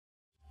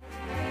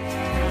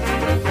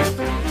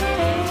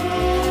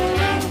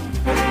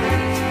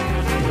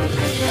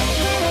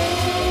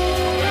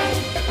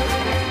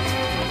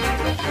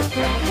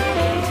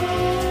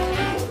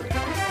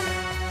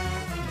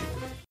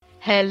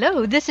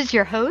Hello, this is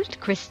your host,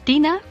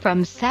 Christina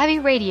from Savvy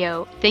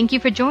Radio. Thank you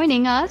for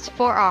joining us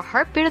for our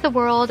Heartbeat of the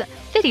World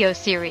video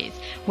series,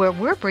 where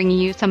we're bringing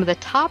you some of the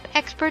top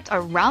experts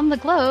around the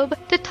globe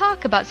to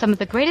talk about some of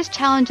the greatest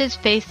challenges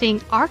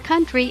facing our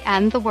country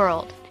and the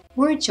world.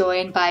 We're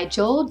joined by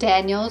Joel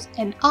Daniels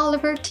and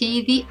Oliver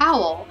T. the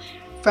Owl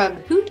from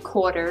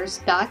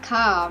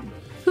HootQuarters.com.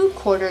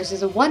 HootQuarters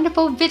is a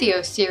wonderful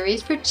video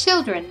series for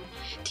children,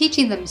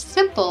 teaching them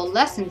simple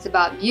lessons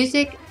about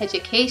music,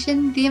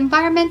 education, the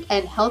environment,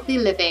 and healthy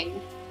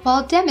living,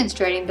 while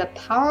demonstrating the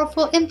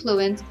powerful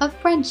influence of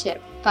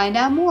friendship. Find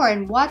out more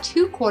and watch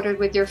HootQuarters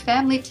with your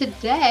family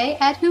today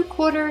at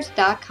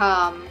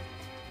HootQuarters.com.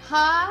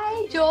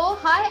 Hi, Joel.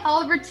 Hi,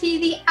 Oliver T.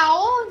 the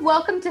Owl.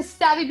 Welcome to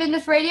Savvy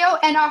Business Radio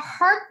and our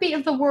Heartbeat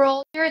of the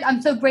World series. I'm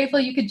so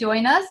grateful you could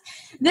join us.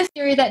 This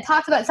series that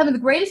talks about some of the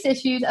greatest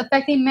issues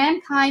affecting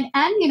mankind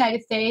and the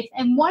United States.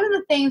 And one of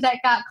the things that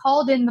got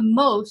called in the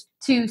most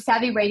to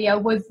Savvy Radio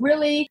was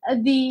really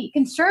the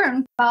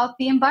concern about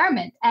the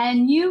environment.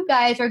 And you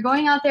guys are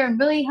going out there and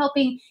really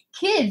helping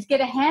kids get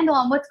a handle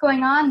on what's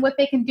going on, what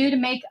they can do to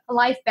make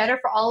life better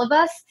for all of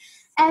us.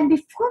 And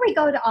before we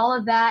go to all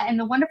of that and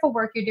the wonderful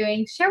work you're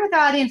doing, share with our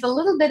audience a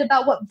little bit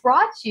about what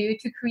brought you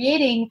to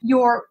creating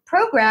your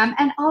program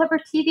and Oliver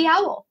T. the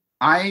Owl.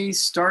 I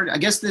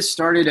guess this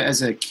started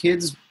as a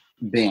kids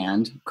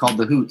band called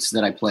the Hoots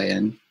that I play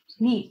in.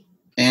 Neat.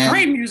 And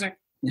great music.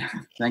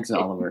 Thanks,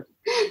 Oliver.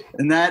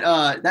 And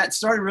that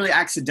started really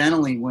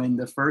accidentally when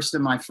the first of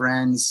my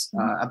friends,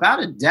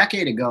 about a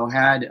decade ago,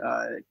 had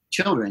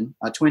children,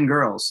 twin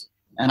girls.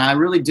 And I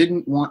really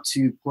didn't want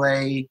to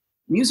play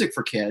music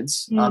for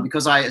kids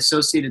because I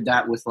associated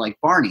that with like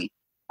Barney,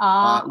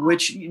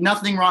 which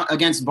nothing wrong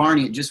against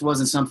Barney. It just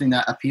wasn't something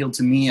that appealed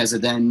to me as a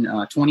then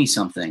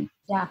 20-something.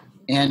 Yeah.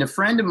 And a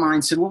friend of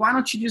mine said, well, why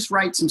don't you just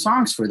write some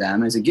songs for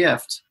them as a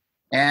gift?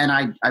 And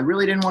I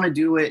really didn't want to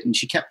do it. And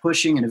she kept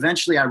pushing. And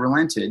eventually I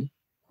relented.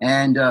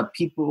 And I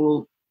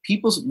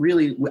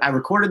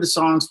recorded the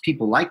songs.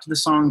 People liked the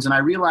songs. And I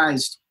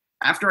realized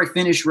after I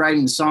finished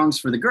writing the songs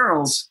for the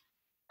girls,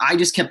 I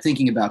just kept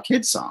thinking about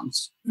kids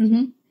songs.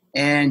 Mm-hmm.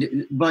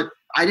 But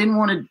I didn't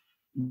want to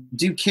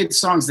do kids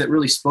songs that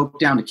really spoke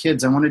down to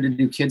kids. I wanted to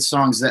do kids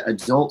songs that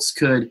adults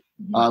could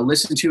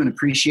listen to and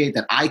appreciate,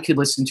 that I could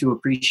listen to,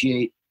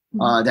 appreciate,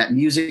 that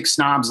music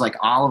snobs like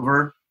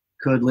Oliver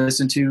could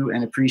listen to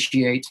and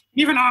appreciate.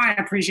 Even I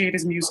appreciate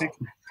his music.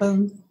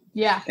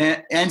 Yeah.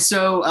 And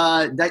so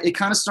that it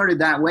kind of started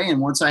that way. And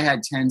once I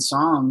had 10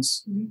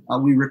 songs,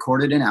 we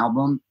recorded an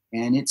album,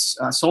 and it's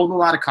sold a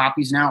lot of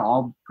copies now,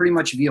 all pretty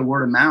much via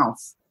word of mouth.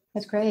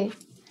 That's great.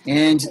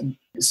 And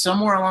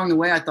somewhere along the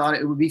way, I thought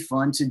it would be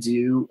fun to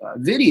do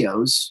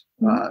videos,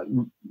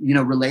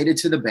 related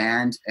to the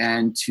band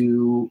and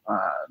to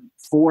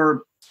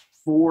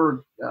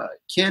for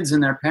kids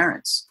and their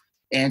parents.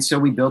 And so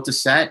we built a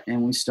set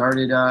and we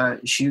started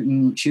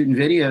shooting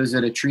videos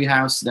at a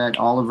treehouse that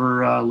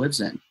Oliver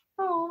lives in.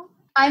 Oh,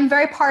 I'm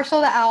very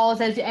partial to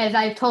owls, as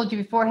I've told you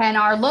beforehand.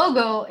 Our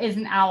logo is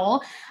an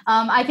owl.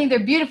 I think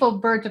they're beautiful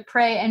birds of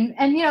prey,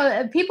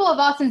 and people have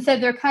often said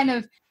they're kind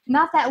of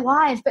not that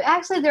wise, but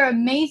actually they're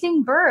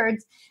amazing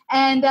birds.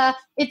 And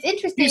it's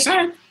interesting. You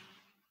said.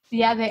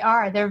 Yeah, they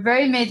are. They're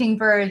very amazing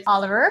birds,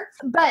 Oliver.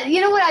 But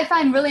you know what I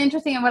find really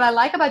interesting and what I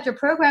like about your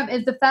program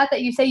is the fact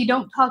that you say you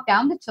don't talk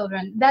down to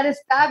children. That is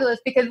fabulous,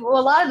 because a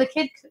lot of the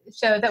kids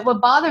shows, that what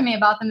bother me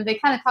about them is they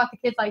kind of talk to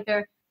kids like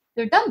they're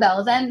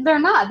dumbbells, and they're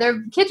not.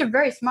 Their kids are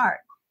very smart.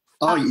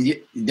 Oh,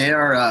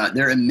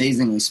 they're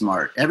amazingly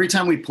smart. Every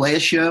time we play a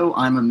show,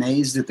 I'm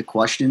amazed at the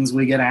questions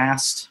we get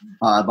asked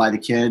by the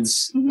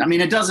kids. Mm-hmm. I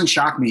mean, it doesn't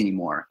shock me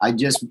anymore.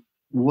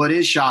 What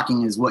is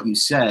shocking is what you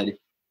said,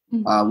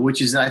 which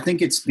is that I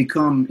think it's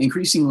become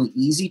increasingly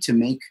easy to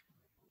make,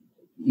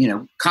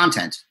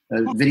 content,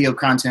 video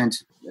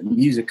content,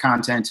 music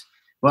content,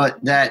 but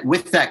that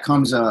with that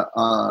comes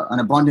an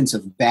abundance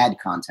of bad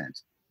content.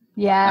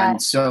 Yeah.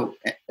 And so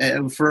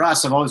for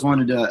us, I've always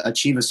wanted to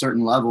achieve a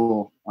certain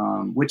level,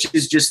 which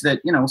is just that,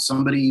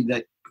 somebody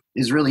that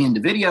is really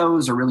into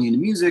videos or really into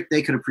music,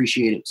 they could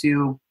appreciate it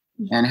too,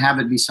 and have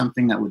it be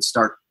something that would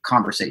start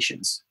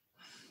conversations.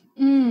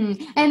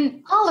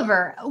 And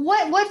Oliver,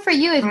 what for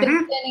you has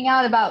been standing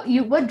out about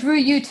you? What drew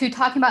you to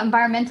talking about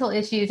environmental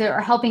issues or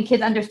helping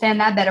kids understand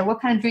that better? What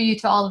kind of drew you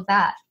to all of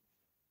that?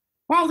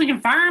 Well, the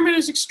environment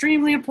is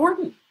extremely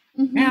important.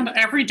 Mm-hmm. And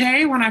every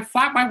day when I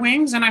flap my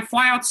wings and I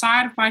fly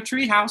outside of my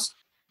treehouse,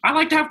 I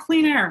like to have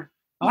clean air.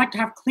 I like to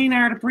have clean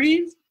air to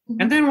breathe.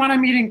 Mm-hmm. And then when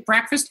I'm eating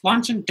breakfast,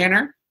 lunch, and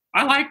dinner,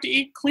 I like to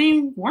eat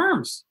clean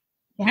worms.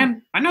 Yeah.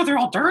 And I know they're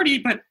all dirty,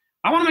 but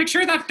I want to make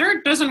sure that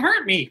dirt doesn't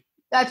hurt me.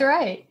 That's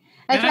right.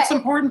 That's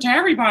important to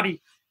everybody,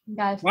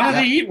 whether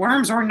they eat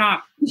worms or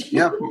not.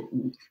 Yep.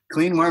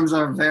 Clean worms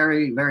are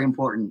very, very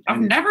important. I've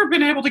never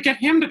been able to get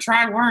him to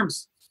try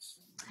worms.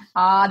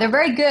 They're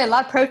very good. A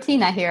lot of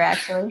protein, I hear,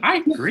 actually. I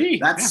agree.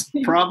 That's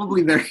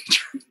probably very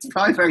true. It's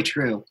probably very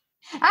true.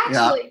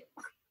 Actually,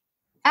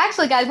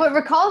 guys, what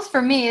recalls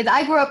for me is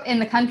I grew up in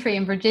the country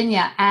in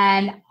Virginia,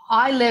 and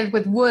I lived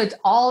with woods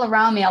all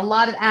around me, a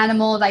lot of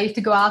animals. I used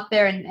to go out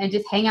there and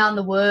just hang out in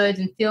the woods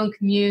and feel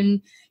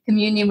in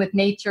communion with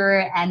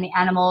nature and the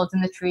animals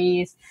and the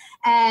trees.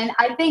 And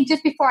I think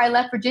just before I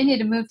left Virginia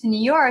to move to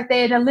New York,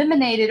 they had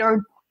eliminated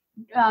or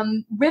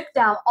ripped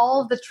down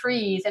all of the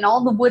trees and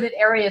all the wooded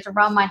areas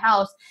around my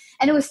house.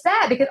 And it was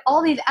sad because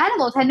all these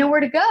animals had nowhere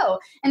to go.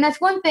 And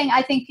that's one thing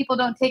I think people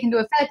don't take into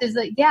effect is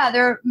that, yeah,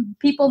 there are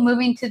people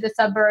moving to the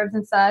suburbs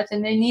and such,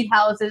 and they need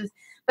houses.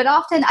 But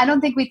often I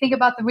don't think we think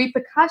about the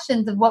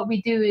repercussions of what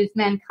we do as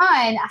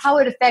mankind, how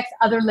it affects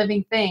other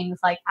living things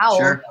like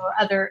owls or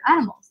other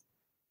animals.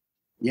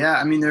 Yeah,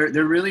 I mean,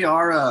 there really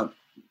are,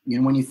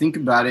 when you think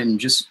about it, and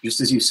just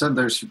as you said,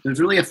 there's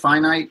really a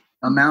finite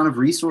amount of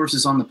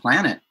resources on the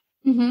planet.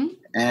 Mm-hmm.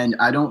 And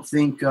I don't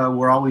think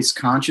we're always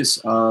conscious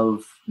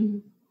of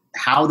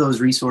how those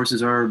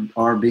resources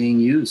are being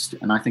used.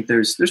 And I think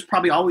there's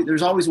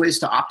always ways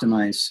to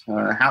optimize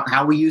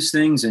how we use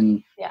things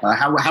and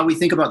how we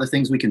think about the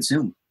things we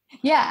consume.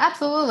 Yeah,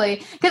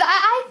 absolutely. Because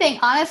I think,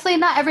 honestly,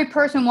 not every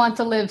person wants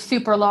to live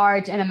super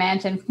large in a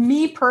mansion.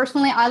 Me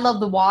personally, I love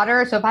the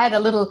water. So if I had a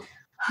little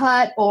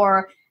hut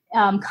or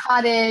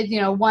cottage,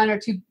 1 or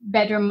 2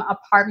 bedroom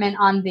apartment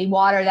on the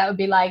water, that would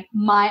be like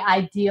my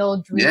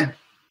ideal dream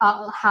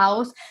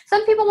house.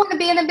 Some people want to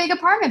be in a big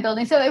apartment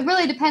building. So it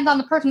really depends on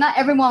the person. Not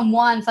everyone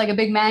wants like a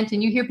big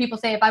mansion. You hear people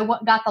say, if I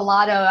got the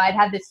lotto, I'd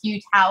have this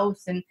huge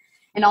house and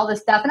all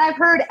this stuff. And I've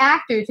heard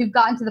actors who've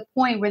gotten to the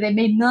point where they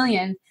made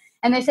millions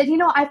and they said,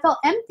 I felt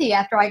empty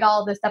after I got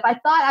all this stuff. I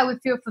thought I would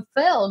feel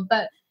fulfilled,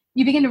 but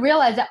you begin to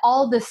realize that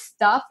all this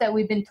stuff that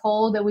we've been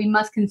told that we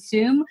must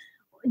consume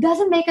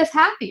doesn't make us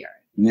happier.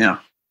 Yeah.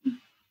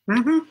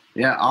 Mm-hmm.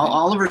 Yeah.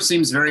 Oliver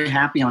seems very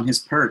happy on his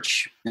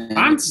perch.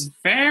 I'm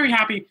very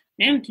happy.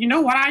 And you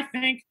know what I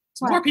think?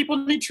 More people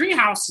need tree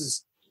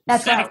houses.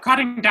 Instead of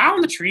cutting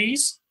down the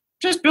trees,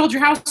 just build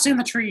your house in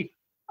the tree.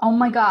 Oh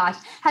my gosh.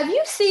 Have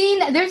you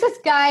seen, there's this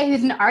guy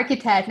who's an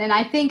architect, and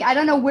I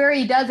don't know where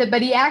he does it,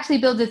 but he actually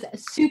builds this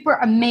super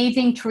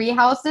amazing tree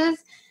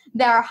houses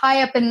that are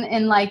high up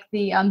in like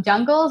the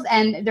jungles,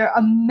 and they're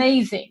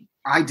amazing.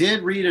 I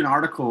did read an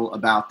article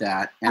about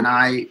that, and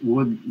I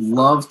would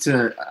love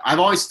to. I've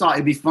always thought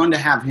it'd be fun to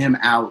have him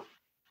out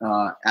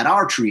at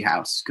our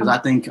treehouse because I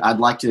think I'd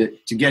like to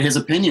get his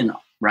opinion.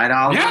 Right,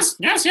 Oliver? Yes.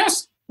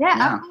 Yeah,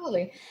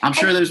 absolutely. I'm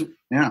sure there's.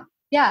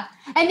 Yeah,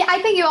 and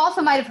I think you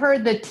also might have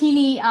heard the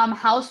teeny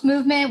house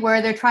movement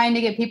where they're trying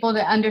to get people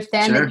to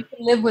understand that you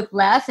can live with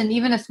less and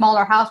even a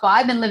smaller house. Well,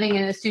 I've been living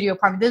in a studio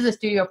apartment. This is a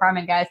studio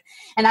apartment, guys,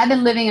 and I've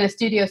been living in a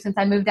studio since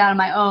I moved out on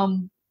my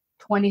own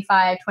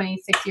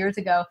 26 years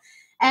ago.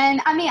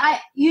 And I mean,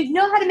 you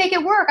know how to make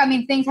it work. I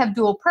mean, things have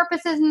dual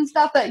purposes and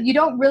stuff, but you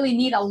don't really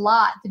need a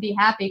lot to be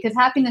happy because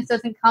happiness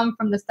doesn't come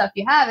from the stuff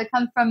you have. It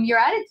comes from your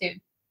attitude.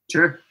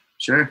 Sure.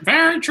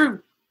 Very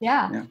true.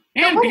 Yeah.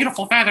 And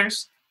beautiful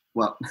feathers.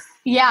 Well.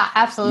 Yeah,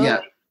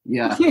 absolutely.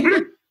 Yeah.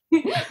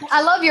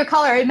 I love your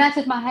color. It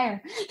matches my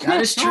hair. That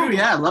is true.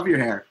 Yeah, I love your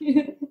hair.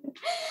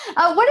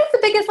 What is the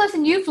biggest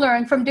lesson you've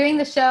learned from doing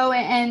the show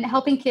and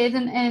helping kids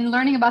and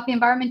learning about the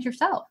environment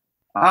yourself?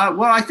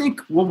 Well, I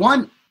think,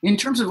 one, in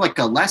terms of like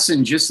a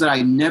lesson, just that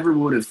I never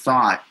would have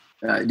thought,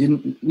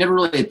 never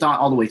really had thought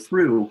all the way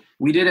through.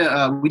 We did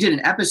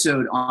an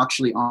episode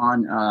actually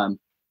on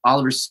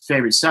Oliver's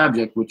favorite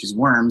subject, which is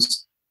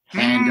worms,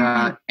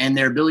 and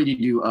their ability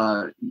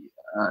to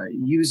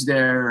use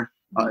their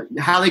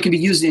how they can be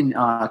used in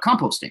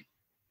composting,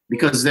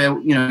 because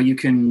you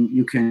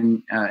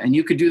can and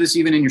you could do this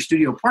even in your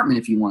studio apartment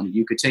if you wanted.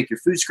 You could take your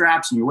food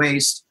scraps and your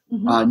waste,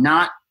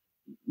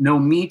 no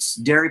meats,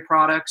 dairy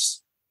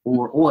products,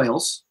 or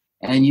oils.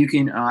 And you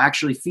can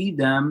actually feed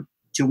them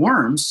to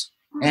worms,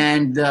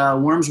 and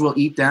worms will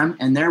eat them,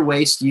 and their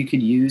waste you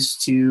could use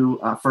to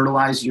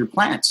fertilize your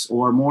plants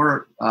or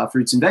more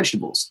fruits and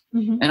vegetables.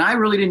 Mm-hmm. And I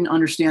really didn't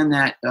understand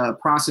that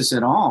process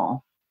at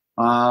all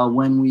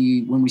when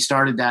we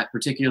started that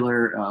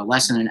particular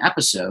lesson and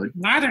episode.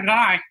 Neither did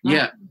I.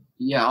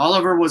 Yeah.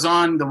 Oliver was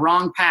on the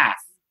wrong path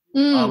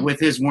with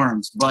his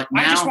worms, but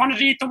now, I just wanted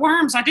to eat the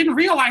worms. I didn't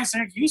realize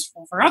they're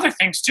useful for other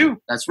things too.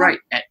 That's right.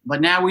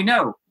 But now we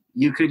know.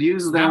 You could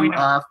use them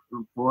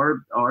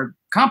for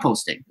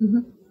composting. Mm-hmm.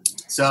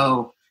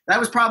 So that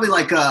was probably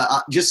like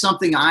just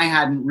something I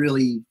hadn't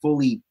really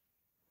fully,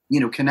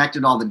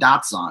 connected all the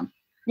dots on.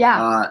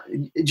 Yeah.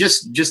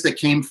 Just that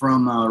came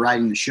from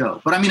writing the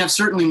show. But I mean, I've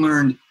certainly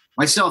learned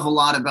myself a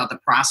lot about the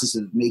process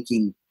of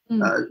making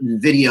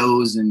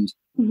videos and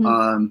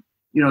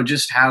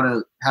just how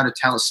to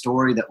tell a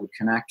story that would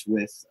connect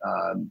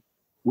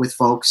with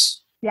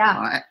folks.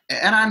 Yeah.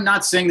 And I'm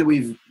not saying that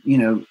we've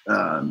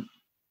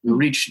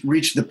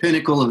reached the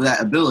pinnacle of that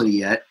ability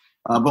yet,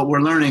 but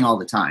we're learning all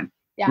the time,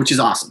 which is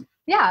awesome.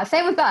 Yeah,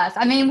 same with us.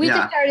 I mean, we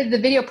just started the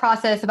video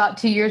process about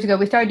 2 years ago.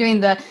 We started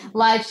doing the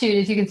live shoot,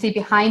 as you can see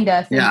behind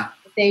us in the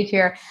stage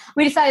here.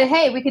 We decided,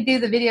 hey, we could do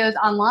the videos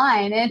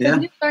online, and it's a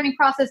new learning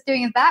process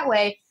doing it that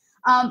way.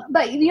 But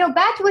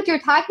back to what you were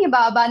talking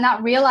about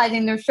not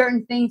realizing there's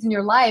certain things in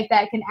your life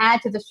that can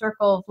add to the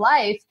circle of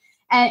life.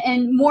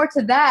 And more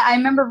to that, I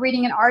remember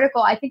reading an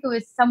article, I think it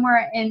was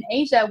somewhere in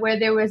Asia, where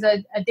there was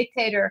a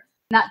dictator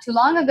not too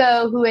long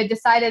ago who had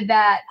decided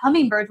that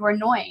hummingbirds were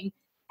annoying.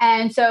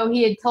 And so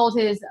he had told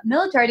his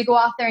military to go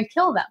out there and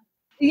kill them.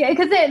 Yeah,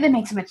 because they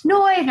make so much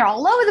noise, and they're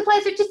all over the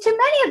place. There's just too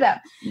many of them.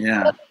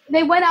 Yeah. So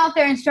they went out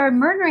there and started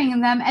murdering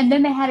them, and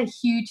then they had a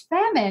huge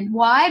famine.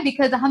 Why?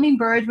 Because the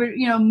hummingbirds were,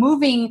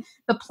 moving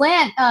the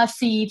plant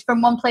seeds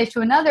from one place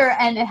to another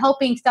and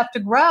helping stuff to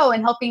grow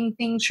and helping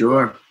things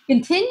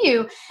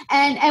continue.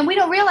 And we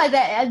don't realize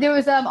that there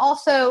was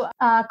also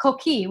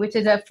coqui, which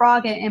is a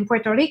frog in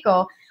Puerto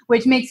Rico,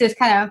 which makes this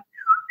kind of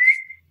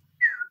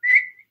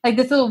like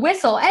this little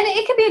whistle. And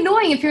it can be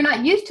annoying if you're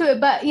not used to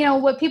it. But,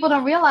 what people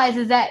don't realize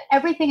is that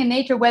everything in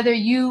nature, whether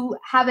you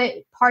have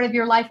it part of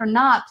your life or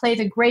not, plays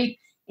a great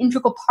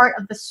integral part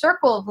of the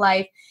circle of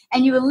life.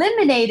 And you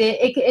eliminate it,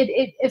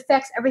 it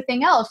affects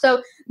everything else.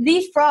 So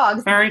these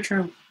frogs. Very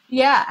true.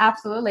 Yeah,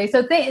 absolutely.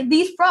 So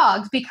these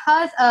frogs,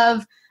 because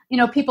of,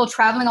 people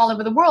traveling all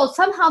over the world,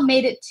 somehow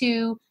made it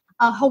to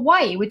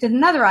Hawaii, which is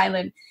another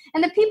island.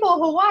 And the people of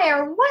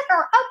Hawaii what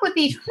are up with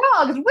these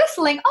frogs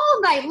whistling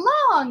all night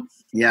long?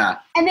 Yeah.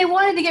 And they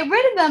wanted to get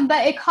rid of them,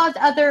 but it caused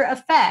other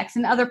effects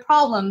and other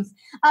problems.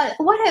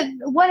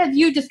 What have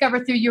you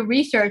discovered through your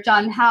research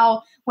on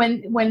how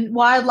when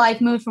wildlife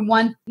moves from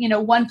one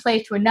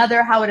place to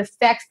another, how it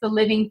affects the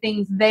living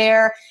things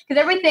there? Because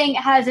everything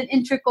has an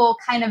integral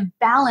kind of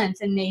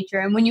balance in nature.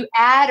 And when you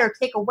add or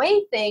take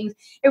away things,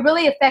 it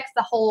really affects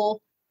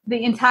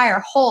the entire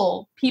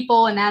whole,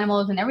 people and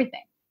animals and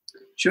everything.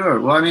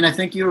 Sure. Well, I mean, I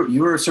think you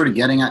were sort of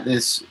getting at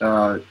this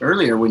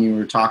earlier when you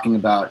were talking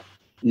about,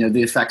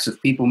 the effects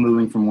of people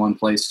moving from one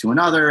place to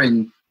another,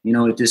 and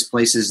it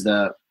displaces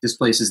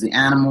the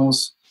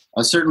animals.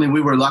 Certainly,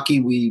 we were lucky.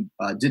 We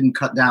didn't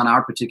cut down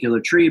our particular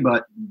tree,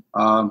 but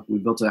we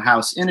built a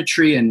house in a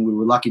tree, and we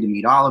were lucky to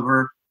meet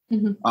Oliver.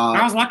 Mm-hmm.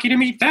 I was lucky to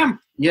meet them.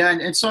 Yeah,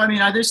 and so I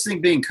mean, I just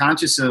think being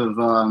conscious of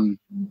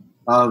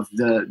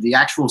the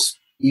actual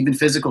even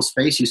physical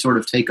space you sort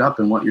of take up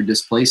and what you're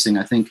displacing,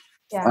 I think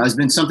has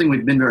been something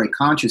we've been very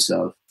conscious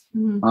of.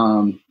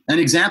 Mm-hmm. An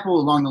example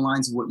along the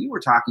lines of what you were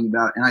talking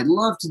about, and I'd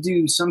love to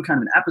do some kind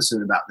of an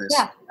episode about this.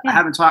 Yeah. I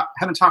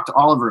haven't talked to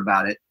Oliver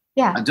about it.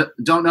 Yeah. I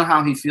don't know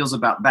how he feels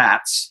about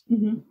bats.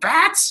 Mm-hmm.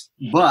 Bats,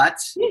 but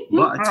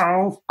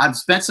I've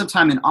spent some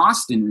time in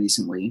Austin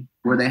recently,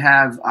 where they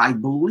have, I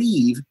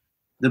believe,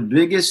 the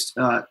biggest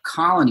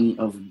colony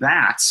of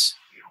bats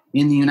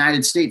in the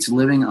United States,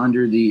 living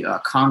under the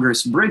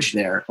Congress Bridge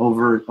there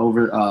over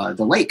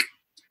the lake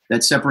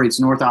that separates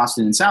North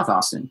Austin and South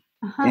Austin.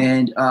 Uh-huh.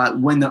 And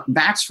when the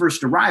bats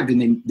first arrived,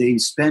 and they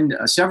spend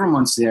several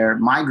months there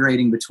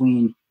migrating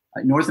between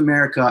North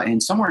America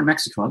and somewhere in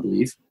Mexico, I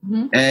believe.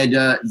 Mm-hmm. And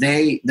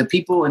the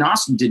people in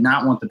Austin did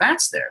not want the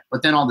bats there.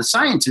 But then all the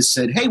scientists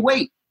said, hey,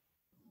 wait,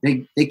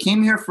 they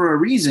came here for a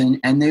reason,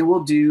 and they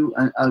will do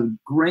a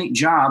great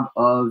job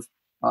of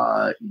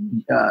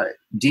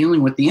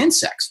dealing with the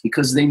insects,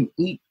 because they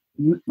eat,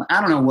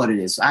 I don't know what it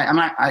is. I'm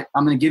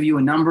going to give you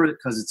a number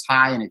because it's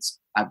high, and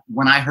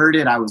when I heard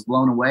it, I was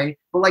blown away.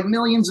 But like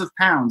millions of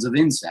pounds of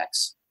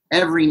insects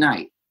every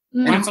night.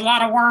 Mm-hmm. And it's a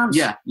lot of worms.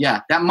 Yeah.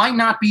 That might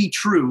not be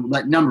true,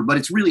 that number, but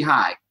it's really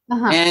high.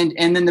 Uh-huh.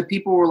 And then the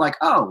people were like,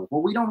 oh,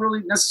 well, we don't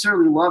really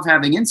necessarily love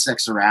having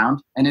insects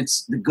around, and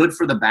it's good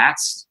for the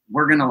bats.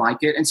 We're going to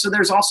like it. And so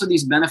there's also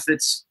these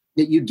benefits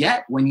that you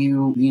get when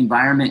the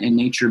environment and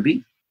nature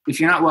be.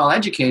 If you're not well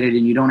educated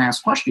and you don't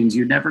ask questions,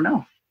 you'd never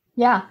know.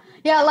 Yeah.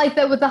 Yeah, like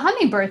with the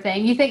hummingbird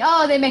thing, you think,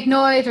 oh, they make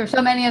noise, or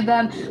so many of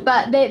them,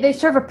 but they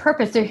serve a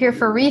purpose. They're here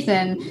for a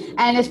reason.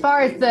 And as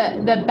far as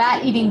the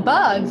bat-eating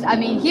bugs, I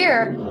mean,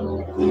 here,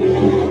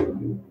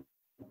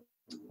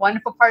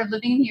 wonderful part of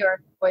living in New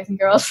York, boys and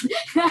girls.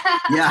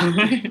 Yeah.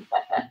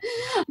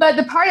 But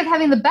the part of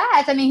having the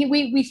bats, I mean,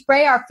 we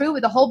spray our food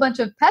with a whole bunch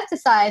of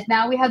pesticides.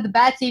 Now we have the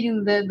bats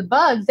eating the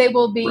bugs. They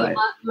will be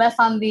less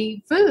on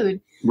the food.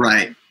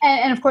 Right.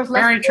 And of course,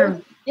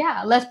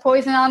 less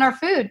poison on our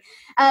food.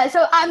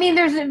 So, I mean,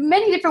 there's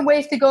many different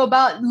ways to go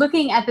about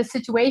looking at the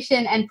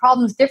situation and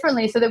problems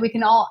differently, so that we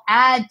can all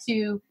add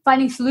to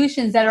finding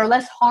solutions that are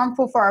less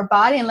harmful for our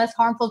body and less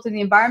harmful to the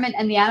environment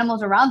and the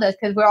animals around us,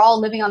 because we're all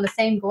living on the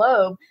same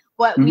globe.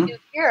 What we do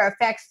here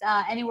affects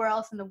anywhere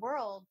else in the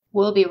world.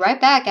 We'll be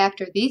right back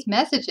after these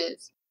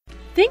messages.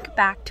 Think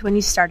back to when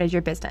you started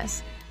your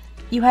business.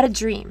 You had a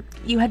dream.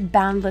 You had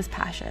boundless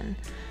passion.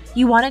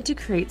 You wanted to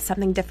create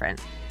something different.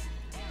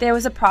 There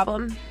was a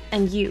problem,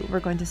 and you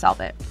were going to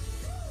solve it.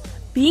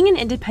 Being an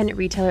independent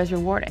retailer is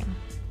rewarding,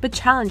 but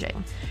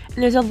challenging,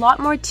 and there's a lot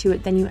more to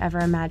it than you ever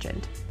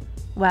imagined.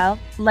 Well,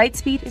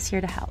 Lightspeed is here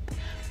to help.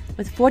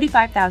 With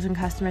 45,000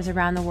 customers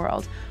around the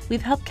world,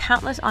 we've helped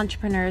countless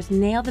entrepreneurs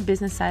nail the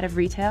business side of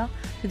retail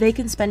so they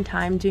can spend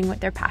time doing what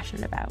they're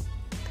passionate about.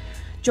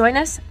 Join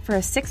us for a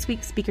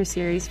 6-week speaker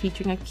series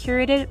featuring a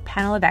curated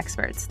panel of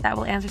experts that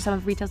will answer some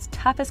of retail's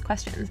toughest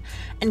questions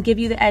and give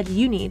you the edge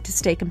you need to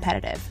stay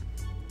competitive.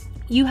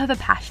 You have a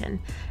passion,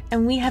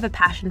 and we have a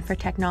passion for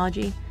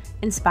technology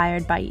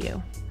inspired by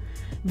you.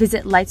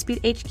 Visit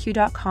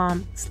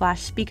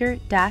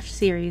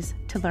lightspeedhq.com/speaker-series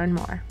to learn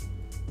more.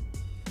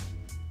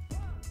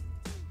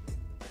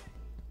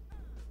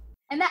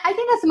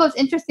 that's the most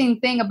interesting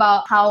thing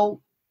about how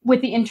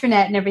with the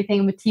internet and everything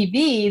and with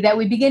TV, that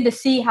we begin to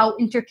see how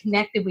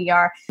interconnected we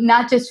are,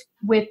 not just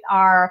with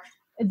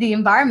the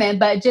environment,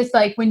 but just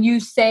like when you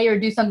say or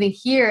do something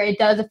here, it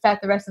does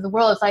affect the rest of the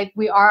world. It's like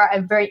we are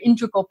a very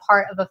integral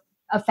part of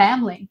a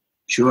family.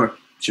 Sure.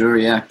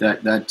 Yeah.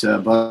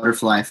 That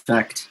butterfly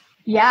effect.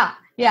 Yeah.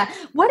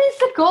 What is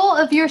the goal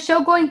of your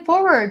show going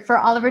forward for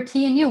Oliver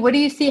T and you? What do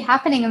you see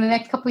happening in the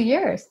next couple of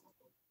years?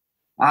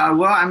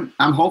 Well,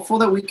 I'm hopeful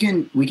that we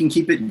can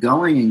keep it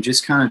going and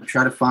just kind of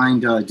try to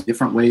find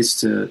different ways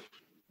to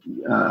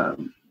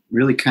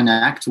really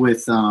connect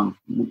with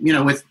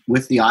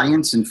with the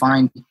audience and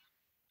find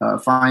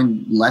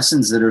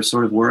lessons that are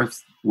sort of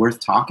worth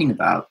talking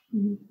about.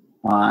 Mm-hmm.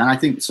 And I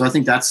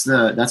think that's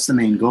the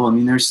main goal. I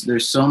mean,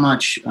 there's so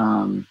much.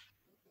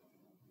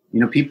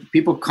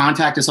 People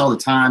contact us all the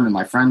time, and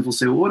my friends will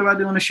say, "Well, what about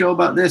doing a show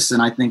about this?"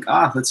 And I think,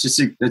 that's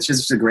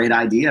just a great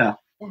idea.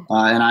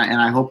 And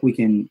I hope we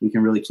can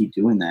really keep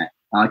doing that,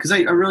 because I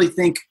really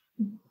think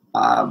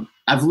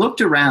I've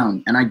looked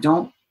around and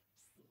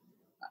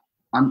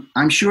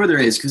I'm sure there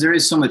is, because there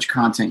is so much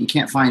content, you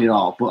can't find it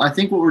all. But I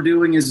think what we're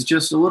doing is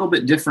just a little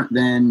bit different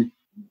than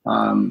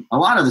a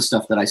lot of the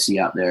stuff that I see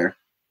out there.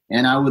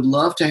 And I would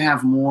love to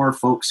have more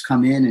folks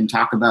come in and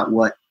talk about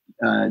what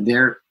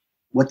their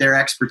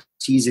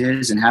expertise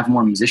is, and have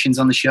more musicians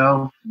on the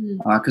show,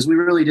 because we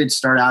really did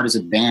start out as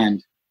a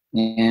band.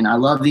 And I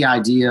love the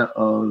idea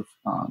of,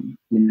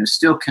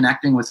 still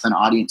connecting with an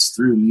audience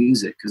through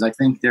music. Because I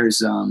think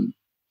there's,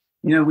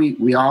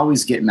 we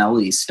always get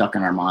melodies stuck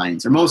in our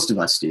minds, or most of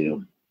us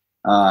do.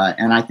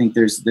 And I think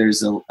there's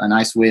a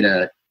nice way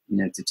to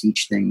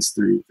teach things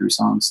through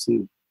songs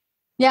too.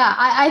 Yeah,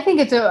 I think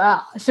it's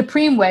a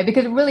supreme way,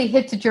 because it really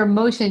hits at your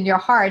emotion, your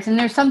heart. And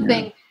there's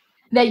something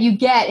that you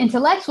get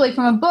intellectually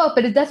from a book,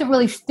 but it doesn't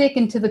really stick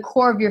into the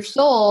core of your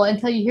soul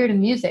until you hear the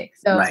music.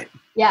 So right.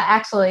 Yeah,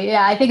 actually,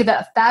 I think it's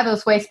a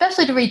fabulous way,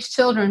 especially to reach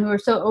children who are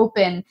so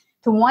open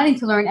to wanting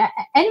to learn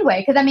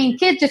anyway. Because, I mean,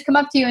 kids just come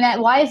up to you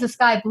and why is the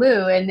sky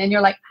blue? And then you're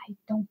like, I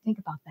don't think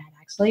about that,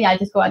 actually. I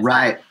just go outside.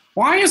 Right.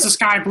 Why is the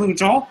sky blue,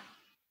 Joel?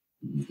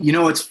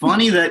 It's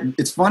funny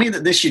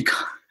that this should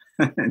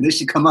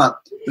come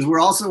up, because we're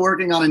also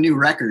working on a new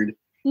record.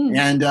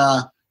 And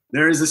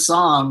there is a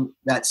song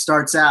that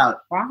starts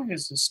out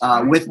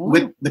with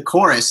the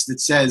chorus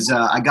that says,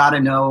 I got to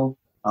know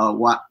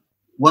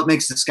what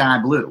makes the sky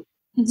blue.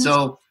 Mm-hmm.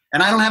 So,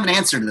 and I don't have an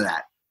answer to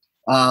that.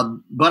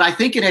 But I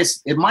think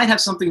it might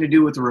have something to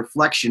do with the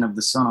reflection of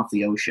the sun off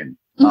the ocean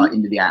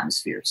into the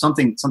atmosphere.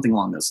 Something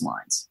along those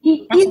lines.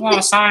 That's a lot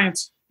of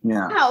science.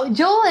 Yeah. Wow,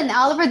 Joel and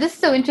Oliver, this is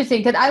so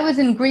interesting, because I was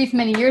in Greece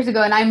many years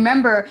ago, and I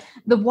remember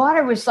the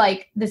water was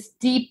like this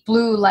deep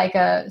blue, like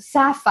a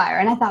sapphire.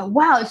 And I thought,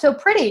 wow, it's so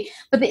pretty.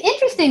 But the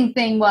interesting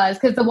thing was,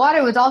 because the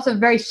water was also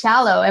very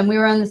shallow, and we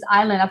were on this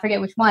island, I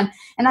forget which one.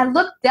 And I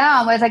looked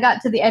down as I got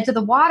to the edge of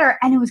the water,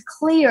 and it was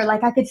clear.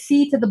 Like I could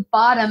see to the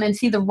bottom and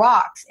see the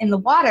rocks in the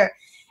water.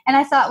 And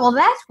I thought, well,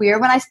 that's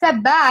weird. When I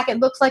stepped back, it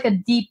looks like a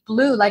deep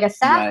blue, like a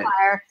sapphire.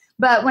 Right.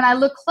 But when I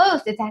look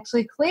close, it's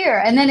actually clear.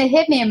 And then it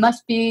hit me, it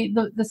must be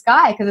the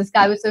sky, because the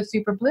sky was so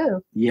super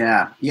blue.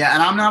 Yeah.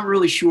 And I'm not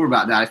really sure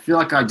about that. I feel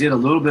like I did a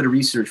little bit of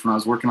research when I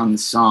was working on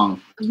this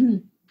song.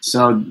 Mm-hmm.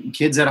 So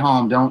kids at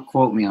home, don't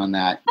quote me on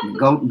that.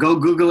 Go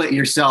Google it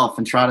yourself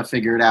and try to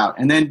figure it out.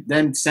 And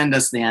then send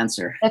us the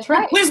answer. That's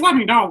right. Please let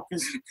me know,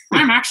 because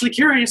I'm actually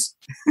curious.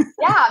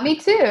 Yeah, me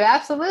too.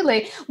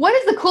 Absolutely. What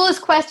is the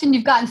coolest question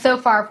you've gotten so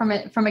far from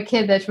a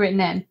kid that's written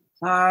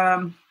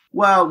in?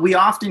 Well, we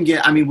often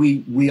get,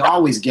 we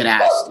always get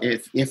asked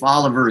if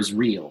Oliver is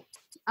real.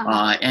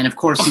 And of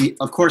course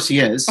he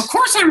is. Of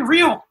course I'm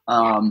real.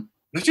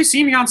 Did you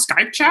see me on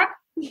Skype chat?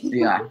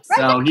 Yeah.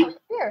 So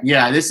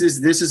this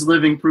is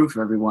living proof,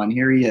 everyone.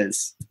 Here he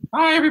is.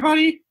 Hi,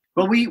 everybody.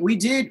 But we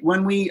did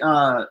when we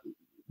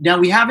now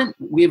we have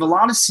a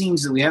lot of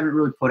scenes that we haven't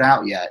really put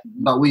out yet,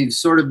 but we've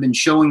sort of been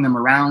showing them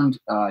around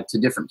to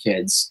different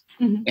kids.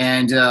 Mm-hmm.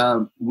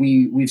 And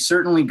we've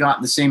certainly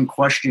got the same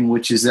question,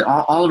 which is that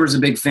Oliver's a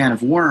big fan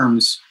of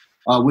worms,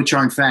 which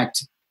are in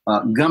fact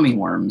gummy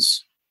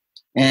worms.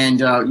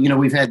 And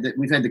we've had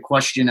the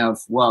question of,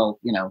 well,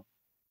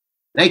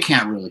 they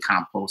can't really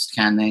compost,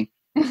 can they?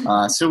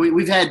 So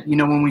we've had,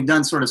 when we've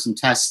done sort of some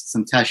test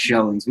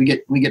showings, we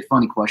get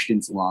funny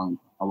questions along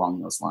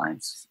those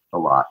lines a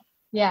lot.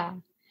 Yeah.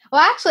 Well,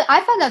 actually,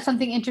 I found out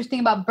something interesting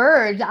about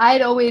birds. I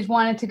had always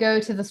wanted to go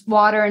to this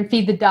water and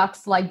feed the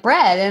ducks like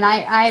bread. And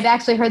I had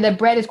actually heard that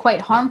bread is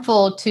quite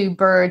harmful to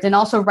birds, and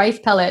also rice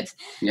pellets.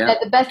 Yeah. That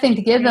the best thing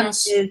to give them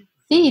is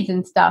seeds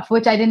and stuff,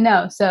 which I didn't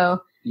know.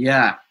 So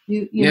yeah.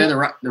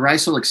 The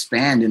rice will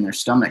expand in their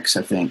stomachs,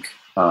 I think,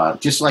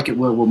 just like it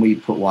will when we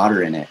put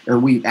water in it, or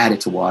we add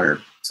it to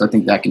water. So I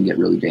think that can get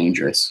really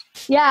dangerous.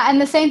 Yeah, and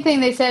the same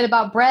thing they said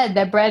about bread,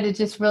 that bread is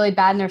just really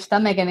bad in their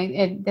stomach, and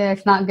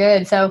it's not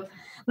good. So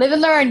live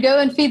and learn. Go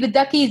and feed the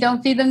duckies.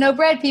 Don't feed them no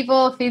bread,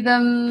 people. Feed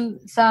them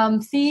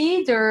some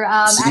seeds or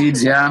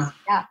seeds. Yeah.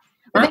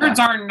 Birds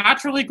are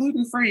naturally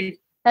gluten-free.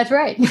 That's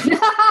right.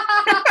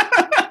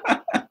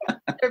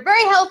 They're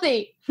very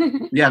healthy.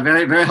 Yeah,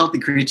 very, very healthy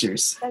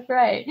creatures. That's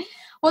right.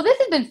 Well, this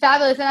has been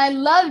fabulous, and I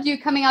loved you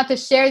coming out to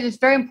share this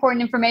very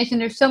important information.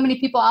 There's so many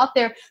people out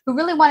there who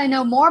really want to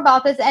know more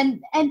about this.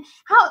 And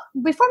how,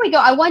 before we go,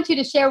 I want you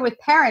to share with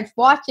parents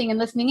watching and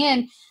listening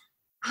in,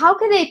 how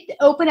can they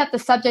open up the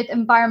subject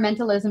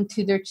environmentalism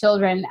to their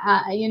children?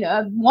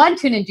 One,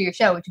 tune into your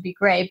show, which would be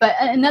great, but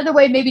another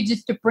way maybe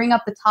just to bring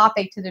up the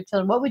topic to their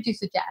children. What would you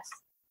suggest?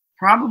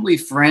 Probably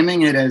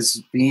framing it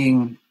as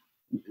being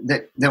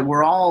that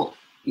we're all,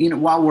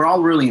 while we're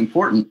all really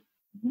important,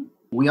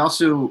 we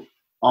also,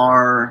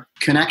 our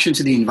connection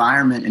to the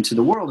environment and to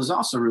the world is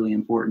also really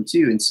important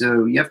too. And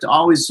so you have to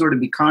always sort of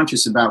be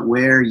conscious about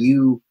where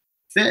you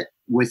fit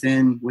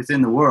within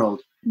the world.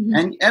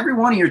 And every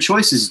one of your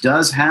choices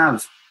does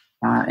have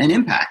an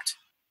impact.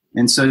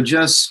 And so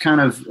just kind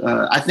of,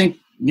 I think,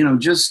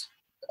 just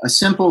as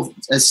simple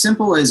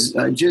as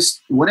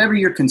just whatever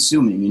you're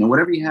consuming,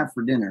 whatever you have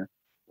for dinner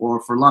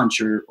or for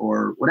lunch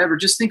or whatever,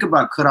 just think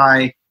about, could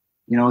I,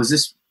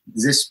 is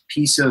this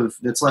piece of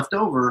that's left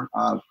over,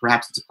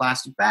 perhaps it's a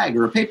plastic bag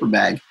or a paper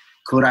bag,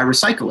 could I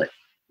recycle it?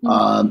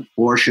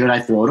 Or should I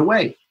throw it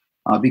away?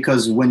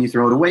 Because when you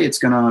throw it away,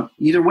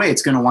 either way,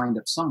 it's going to wind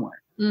up somewhere.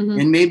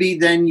 And maybe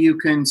then you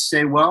can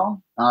say,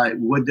 well,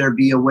 would there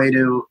be a way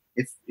to,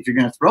 if you're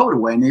going to throw it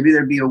away, maybe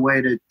there'd be a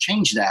way to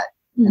change that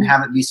and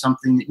have it be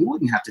something that you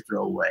wouldn't have to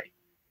throw away.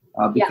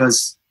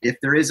 Because if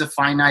there is a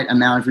finite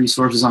amount of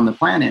resources on the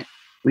planet,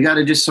 we got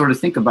to just sort of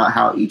think about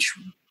how each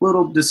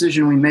little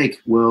decision we make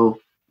will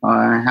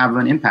have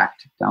an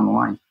impact down the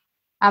line.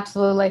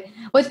 Absolutely.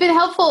 What's been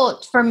helpful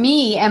for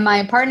me and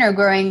my partner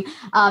growing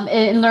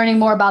in learning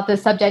more about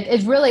this subject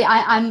is really,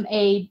 I'm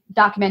a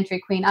documentary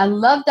queen. I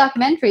love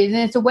documentaries, and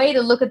it's a way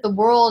to look at the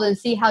world and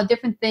see how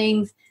different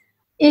things,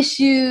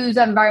 issues,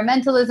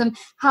 environmentalism,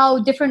 how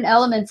different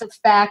elements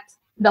affect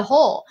the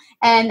whole.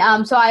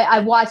 And so I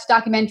watch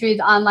documentaries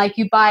on, like,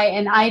 you buy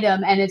an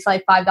item and it's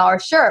like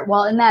 $5 shirt.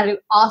 Well, isn't that an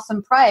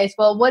awesome price?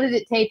 Well, what did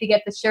it take to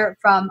get the shirt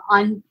from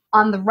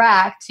on the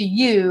rack to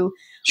you?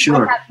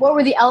 Sure. What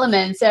were the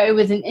elements? So it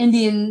was an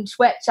Indian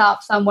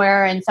sweatshop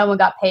somewhere and someone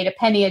got paid a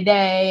penny a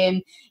day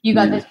and you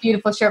got this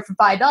beautiful shirt for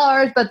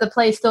 $5, but the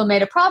place still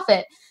made a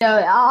profit.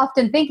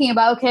 Often thinking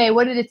about, okay,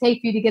 what did it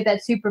take for you to get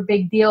that super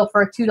big deal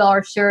for a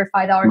 $2 shirt,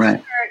 $5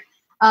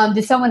 shirt?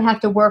 Did someone have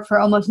to work for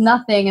almost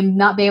nothing and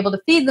not be able to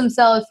feed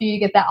themselves for you to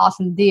get that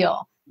awesome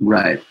deal?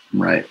 Right.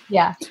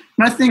 Yeah.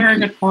 And I think, very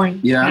good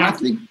point. Yeah, and I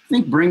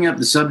think bringing up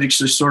the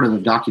subjects are sort of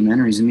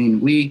documentaries. I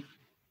mean,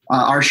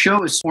 our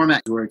show is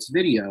format where it's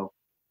video.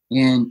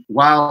 And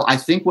while I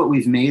think what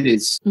we've made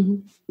is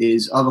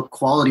of a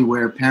quality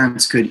where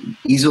parents could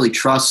easily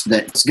trust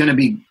that it's going to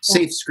be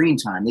safe screen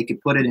time, they could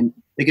put it in,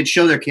 they could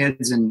show their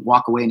kids and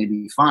walk away and it'd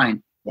be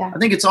fine. Yeah. I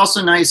think it's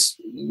also nice,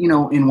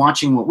 in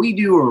watching what we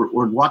do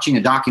or watching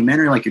a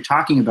documentary like you're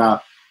talking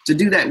about, to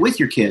do that with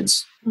your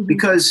kids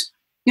because,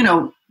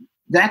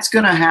 that's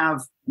going to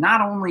have,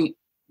 not only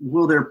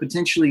will there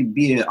potentially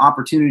be an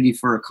opportunity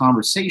for a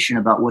conversation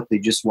about what they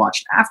just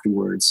watched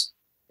afterwards,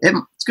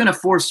 it's going to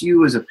force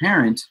you as a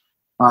parent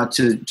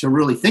to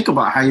really think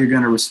about how you're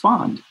going to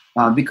respond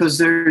because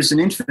there's an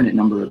infinite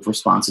number of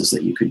responses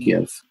that you could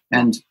give.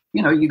 And,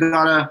 you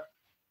gotta,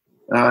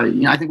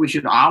 I think we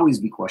should always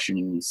be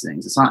questioning these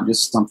things. It's not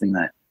just something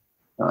that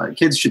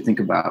kids should think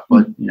about,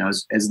 but,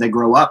 as they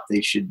grow up,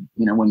 they should,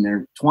 when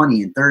they're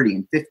 20 and 30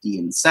 and 50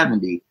 and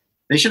 70,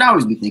 they should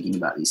always be thinking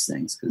about these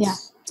things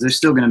because they're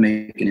still going to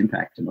make an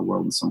impact in the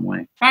world in some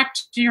way. Back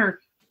to your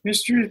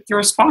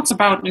response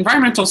about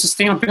environmental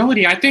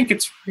sustainability, I think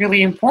it's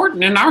really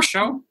important in our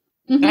show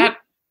that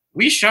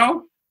we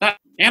show that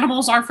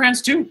animals are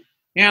friends too.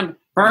 And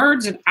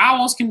birds and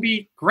owls can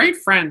be great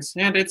friends.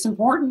 And it's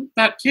important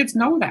that kids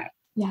know that.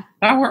 Yeah.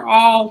 That we're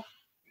all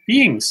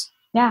beings.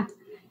 Yeah.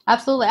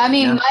 Absolutely. I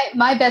mean,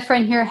 my best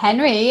friend here,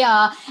 Henry,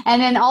 and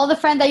then all the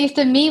friends I used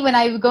to meet when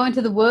I would go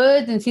into the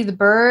woods and see the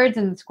birds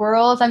and the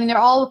squirrels. I mean, they're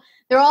all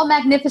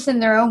magnificent in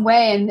their own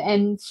way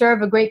and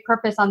serve a great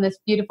purpose on this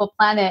beautiful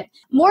planet.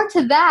 More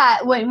to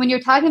that, when you're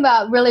talking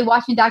about really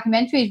watching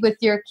documentaries with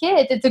your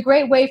kids, it's a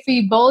great way for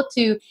you both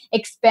to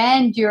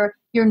expand your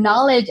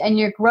knowledge and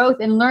your growth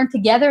and learn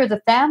together as a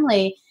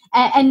family.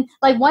 And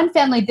like one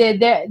family did,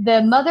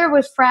 the mother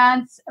was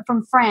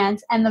from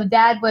France, and the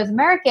dad was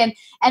American,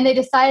 and they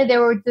decided they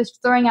were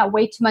just throwing out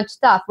way too much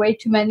stuff, way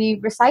too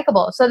many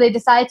recyclables. So they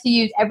decided to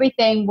use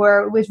everything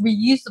where it was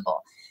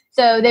reusable.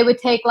 So they would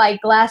take like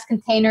glass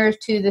containers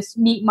to this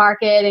meat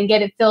market and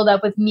get it filled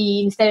up with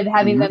meat instead of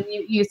having them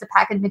use the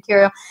packaged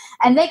material.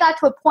 And they got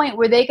to a point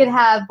where they could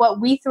have what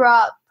we throw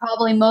out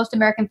probably most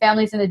American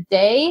families in a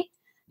day,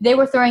 they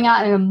were throwing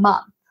out in a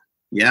month.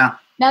 Yeah.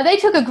 Now, they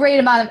took a great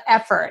amount of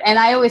effort, and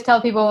I always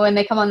tell people when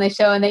they come on the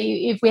show, and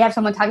if we have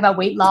someone talk about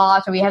weight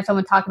loss or we have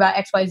someone talk about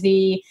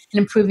XYZ and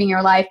improving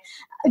your life,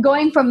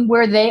 going from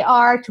where they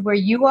are to where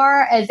you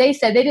are, as they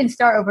said, they didn't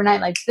start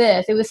overnight like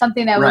this. It was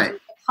something that was a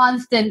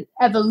constant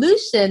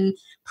evolution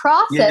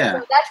process. Yeah.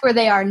 So that's where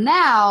they are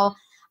now.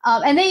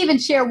 And they even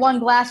share one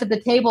glass at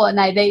the table at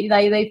night.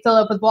 They fill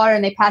it up with water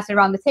and they pass it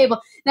around the table.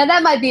 Now,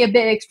 that might be a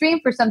bit extreme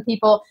for some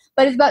people,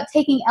 but it's about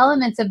taking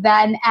elements of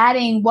that and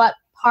adding what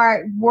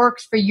part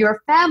works for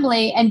your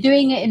family and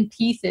doing it in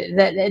pieces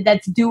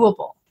that's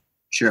doable.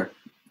 Sure.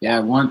 Yeah,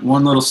 one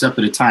little sip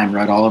at a time,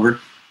 right, Oliver?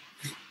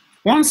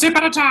 One sip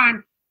at a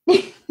time.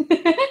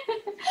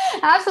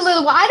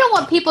 Absolutely. Well, I don't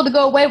want people to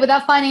go away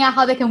without finding out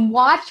how they can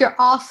watch your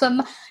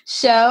awesome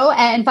show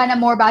and find out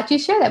more about you.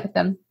 Share that with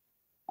them.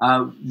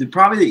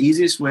 Probably the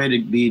easiest way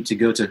to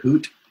go to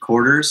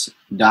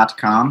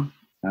HootQuarters.com,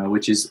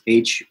 which is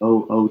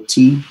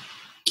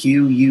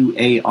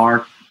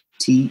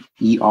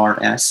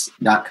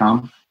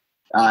HootQuarters.com.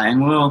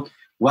 And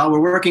while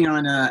we're working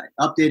on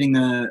updating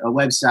a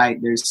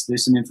website, there's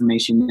some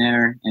information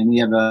there, and we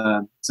have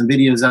some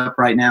videos up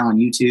right now on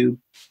YouTube.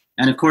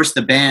 And of course,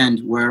 the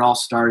band where it all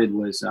started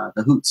was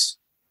the Hoots.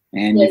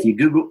 And if you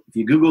Google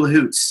the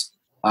Hoots,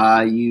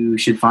 you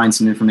should find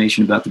some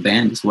information about the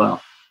band as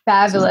well.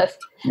 Fabulous. So,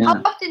 yeah.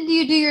 How often do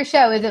you do your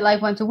show? Is it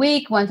like once a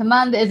week, once a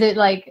month?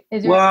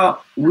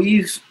 Well,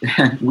 we've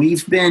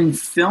been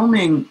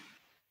filming.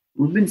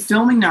 We've been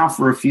filming now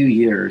for a few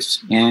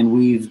years, and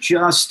we've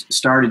just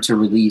started to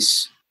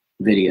release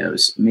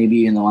videos,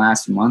 maybe in the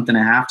last month and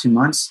a half, 2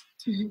 months.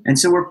 Mm-hmm. And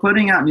so we're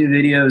putting out new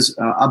videos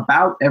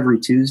about every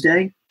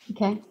Tuesday.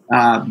 Okay.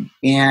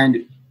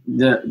 And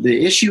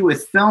the issue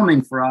with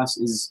filming for us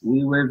is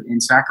we live in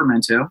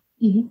Sacramento,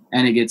 mm-hmm.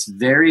 and it gets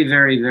very,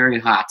 very, very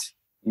hot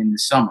in the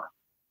summer,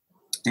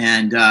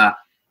 and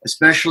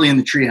especially in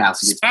the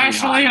treehouse.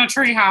 Especially in a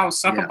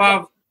treehouse up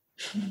above.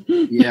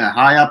 Yeah,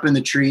 high up in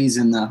the trees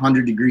in the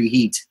 100-degree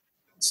heat.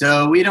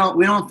 So we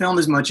don't film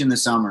as much in the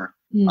summer.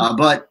 Mm.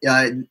 But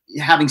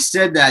having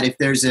said that, if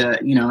there's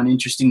an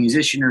interesting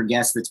musician or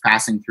guest that's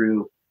passing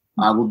through,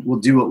 we'll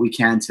do what we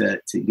can to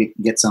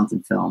get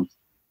something filmed.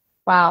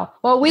 Wow.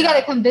 Well, we got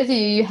to come visit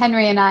you,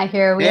 Henry and I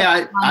here. We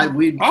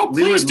would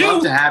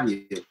love to have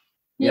you.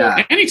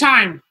 Yeah.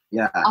 Anytime.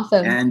 Yeah.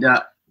 Awesome. And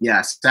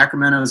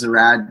Sacramento is a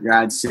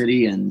rad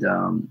city, and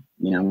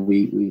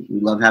we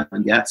love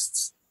having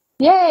guests.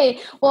 Yay.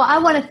 Well, I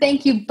want to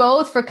thank you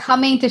both for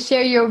coming to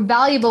share your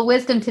valuable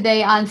wisdom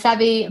today on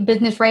Savvy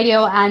Business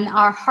Radio and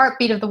our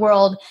Heartbeat of the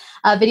World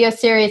video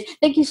series.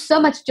 Thank you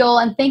so much, Joel,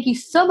 and thank you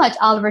so much,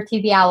 Oliver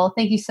T. the Owl.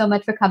 Thank you so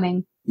much for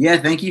coming. Yeah,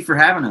 thank you for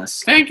having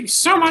us. Thank you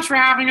so much for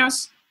having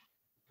us.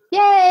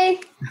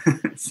 Yay.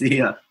 See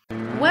ya.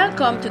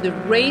 Welcome to the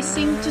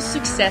Racing to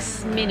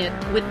Success Minute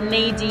with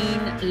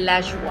Nadine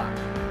Lajoie.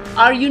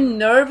 Are you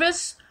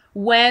nervous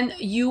when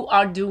you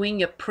are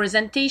doing a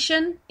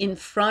presentation in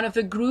front of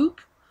a group,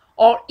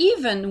 or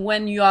even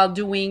when you are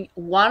doing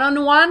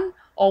one-on-one,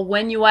 or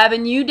when you have a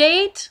new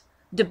date?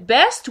 The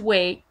best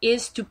way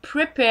is to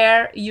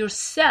prepare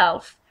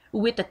yourself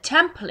with a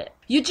template.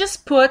 You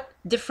just put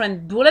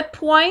different bullet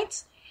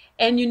points,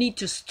 and you need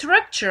to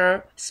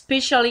structure,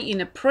 especially in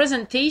a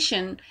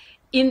presentation,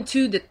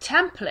 into the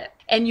template.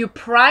 And you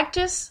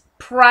practice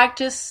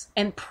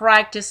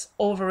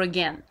over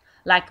again.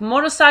 Like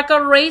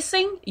motorcycle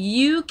racing,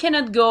 you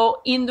cannot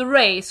go in the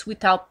race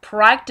without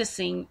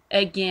practicing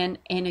again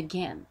and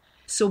again.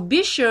 So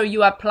be sure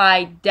you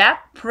apply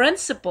that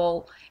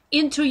principle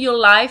into your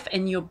life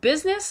and your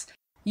business.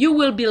 You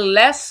will be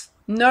less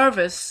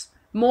nervous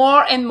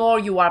more and more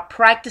you are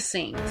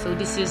practicing. So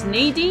this is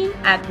Nadine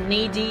at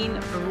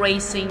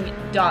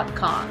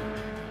NadineRacing.com.